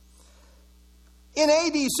vengeance." In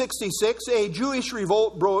AD 66, a Jewish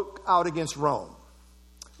revolt broke out against Rome.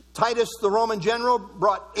 Titus, the Roman general,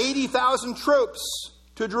 brought 80,000 troops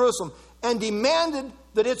to Jerusalem and demanded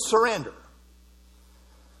that it surrender.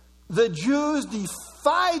 The Jews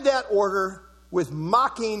defied that order with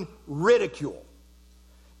mocking ridicule.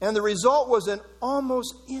 And the result was an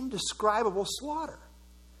almost indescribable slaughter.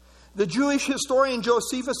 The Jewish historian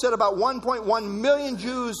Josephus said about 1.1 million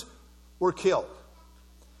Jews were killed.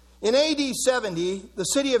 In AD 70, the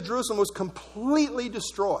city of Jerusalem was completely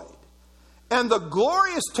destroyed. And the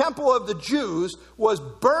glorious temple of the Jews was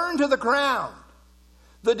burned to the ground.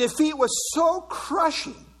 The defeat was so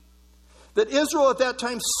crushing that Israel at that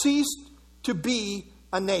time ceased to be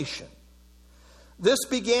a nation. This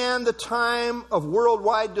began the time of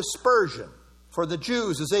worldwide dispersion for the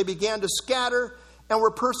Jews as they began to scatter and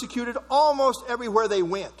were persecuted almost everywhere they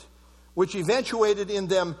went, which eventuated in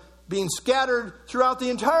them being scattered throughout the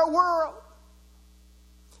entire world.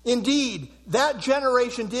 Indeed, that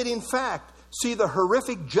generation did in fact see the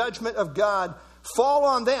horrific judgment of God fall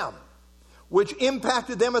on them, which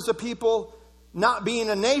impacted them as a people not being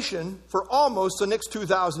a nation for almost the next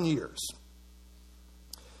 2,000 years.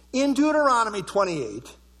 In Deuteronomy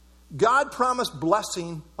 28, God promised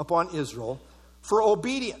blessing upon Israel for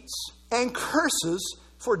obedience and curses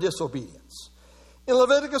for disobedience. In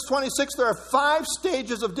Leviticus 26, there are 5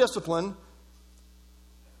 stages of discipline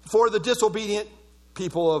for the disobedient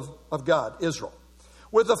people of God, Israel,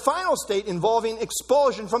 with the final state involving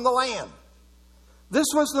expulsion from the land. This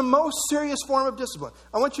was the most serious form of discipline.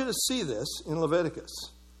 I want you to see this in Leviticus.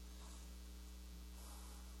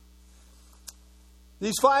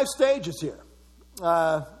 These 5 stages here.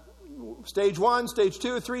 Stage 1, stage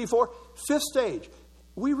 2, 3, 4, 5th stage.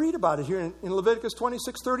 We read about it here in Leviticus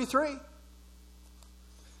 26:33.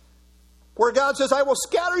 Where God says, "I will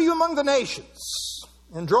scatter you among the nations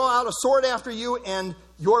and draw out a sword after you, and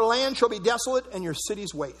your land shall be desolate and your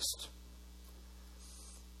cities waste."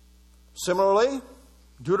 Similarly,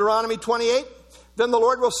 Deuteronomy 28, "Then the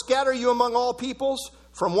Lord will scatter you among all peoples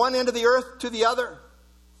from one end of the earth to the other.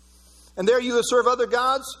 And there you will serve other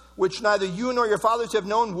gods, which neither you nor your fathers have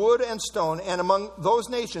known, wood and stone. And among those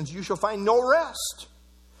nations you shall find no rest.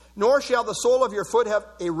 Nor shall the sole of your foot have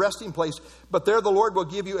a resting place. But there the Lord will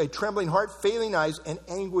give you a trembling heart, failing eyes, and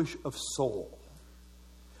anguish of soul."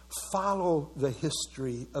 Follow the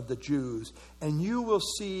history of the Jews, and you will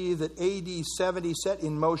see that AD 70 set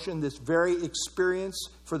in motion this very experience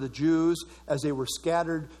for the Jews as they were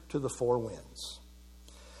scattered to the 4 winds.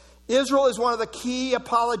 Israel is one of the key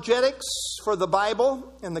apologetics for the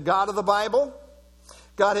Bible and the God of the Bible.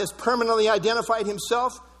 God has permanently identified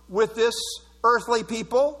himself with this earthly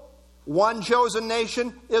people, one chosen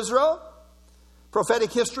nation, Israel.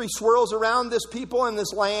 Prophetic history swirls around this people and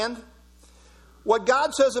this land. What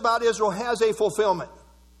God says about Israel has a fulfillment.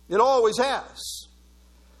 It always has.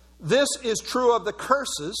 This is true of the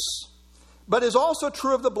curses, but is also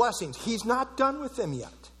true of the blessings. He's not done with them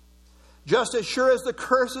yet. Just as sure as the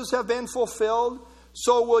curses have been fulfilled,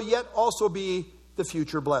 so will yet also be the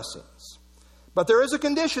future blessings. But there is a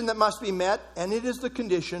condition that must be met, and it is the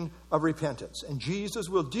condition of repentance. And Jesus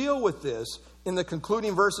will deal with this in the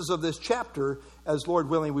concluding verses of this chapter, as Lord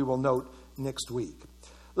willing we will note next week.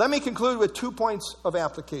 Let me conclude with 2 points of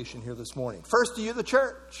application here this morning. First, to you, the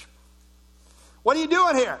church. What are you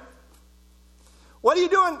doing here? What are you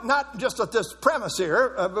doing, not just at this premise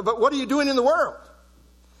here, but what are you doing in the world?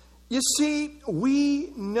 You see,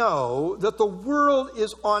 we know that the world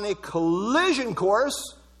is on a collision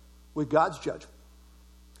course with God's judgment.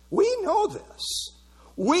 We know this.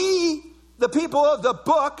 We, the people of the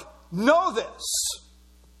book, know this.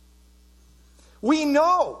 We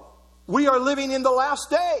know we are living in the last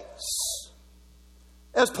days.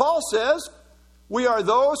 As Paul says, we are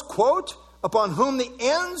those, quote, upon whom the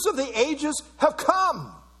ends of the ages have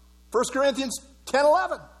come. 1 Corinthians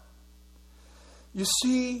 10:11. You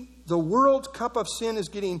see, the world cup of sin is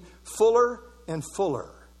getting fuller and fuller.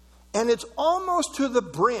 And it's almost to the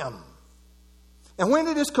brim. And when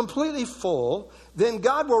it is completely full, then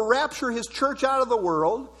God will rapture his church out of the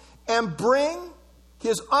world and bring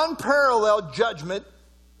his unparalleled judgment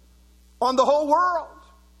on the whole world.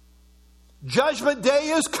 Judgment day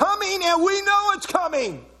is coming, and we know it's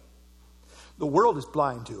coming. The world is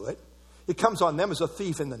blind to it. It comes on them as a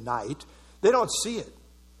thief in the night. They don't see it.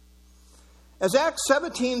 As Acts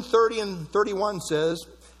 17:30 and 31 says,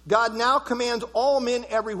 God now commands all men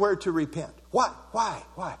everywhere to repent. Why?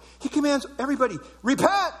 He commands everybody,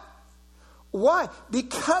 repent. Why?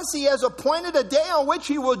 Because he has appointed a day on which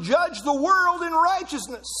he will judge the world in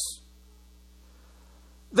righteousness.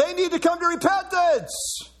 They need to come to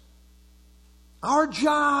repentance. Our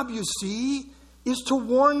job, you see, is to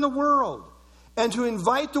warn the world and to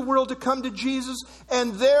invite the world to come to Jesus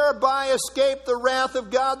and thereby escape the wrath of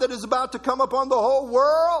God that is about to come upon the whole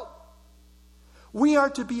world. We are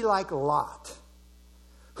to be like Lot,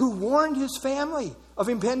 who warned his family of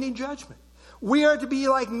impending judgment. We are to be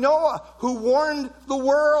like Noah, who warned the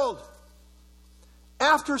world.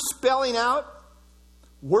 After spelling out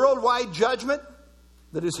worldwide judgment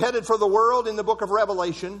that is headed for the world in the book of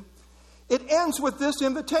Revelation, it ends with this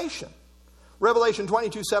invitation. Revelation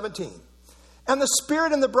 22:17. And the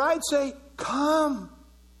Spirit and the bride say, come.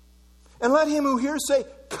 And let him who hears say,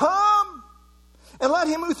 come. And let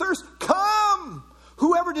him who thirsts, come.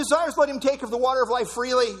 Whoever desires, let him take of the water of life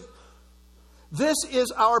freely. This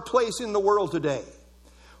is our place in the world today.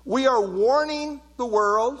 We are warning the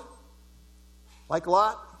world, like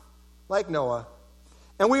Lot, like Noah,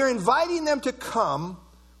 and we are inviting them to come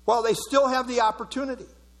while they still have the opportunity.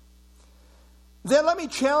 Then let me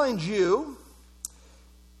challenge you.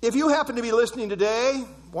 If you happen to be listening today,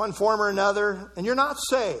 one form or another, and you're not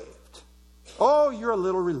saved, oh, you're a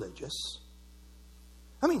little religious.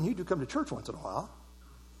 I mean, you do come to church once in a while,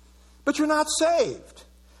 but you're not saved.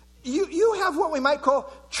 You have what we might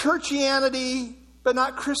call churchianity, but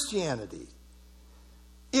not Christianity.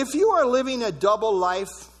 If you are living a double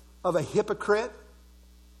life of a hypocrite,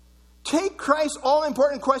 take Christ's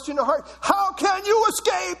all-important question to heart. How can you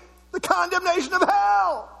escape the condemnation of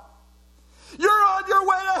hell? You're on your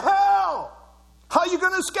way to hell. How are you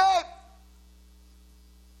going to escape?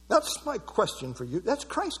 That's my question for you. That's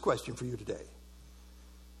Christ's question for you today.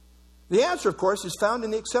 The answer, of course, is found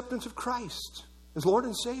in the acceptance of Christ as Lord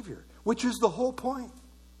and Savior, which is the whole point.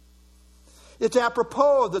 It's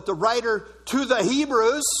apropos that the writer to the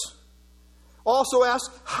Hebrews also asks,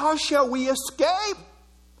 how shall we escape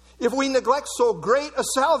if we neglect so great a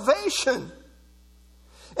salvation?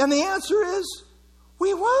 And the answer is,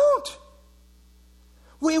 we won't.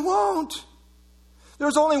 We won't.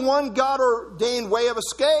 There's only one God-ordained way of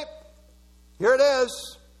escape. Here it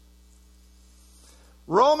is.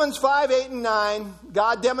 Romans 5:8-9.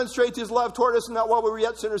 God demonstrates his love toward us, and that while we were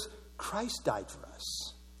yet sinners, Christ died for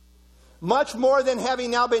us. Much more than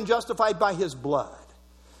having now been justified by his blood.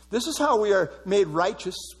 This is how we are made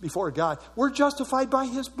righteous before God. We're justified by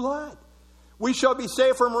his blood. We shall be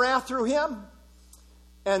saved from wrath through him.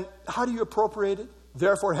 And how do you appropriate it?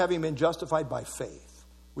 Therefore, having been justified by faith.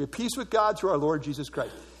 We have peace with God through our Lord Jesus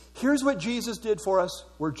Christ. Here's what Jesus did for us.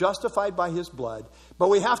 We're justified by his blood, but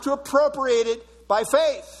we have to appropriate it by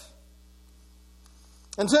faith.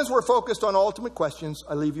 And since we're focused on ultimate questions,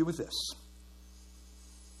 I leave you with this.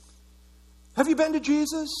 Have you been to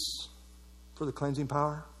Jesus for the cleansing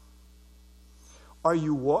power? Are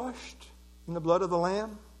you washed in the blood of the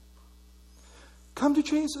Lamb? Come to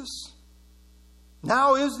Jesus.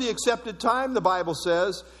 Now is the accepted time, the Bible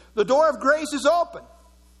says. The door of grace is open.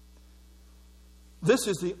 This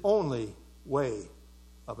is the only way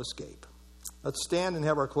of escape. Let's stand and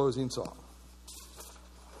have our closing song.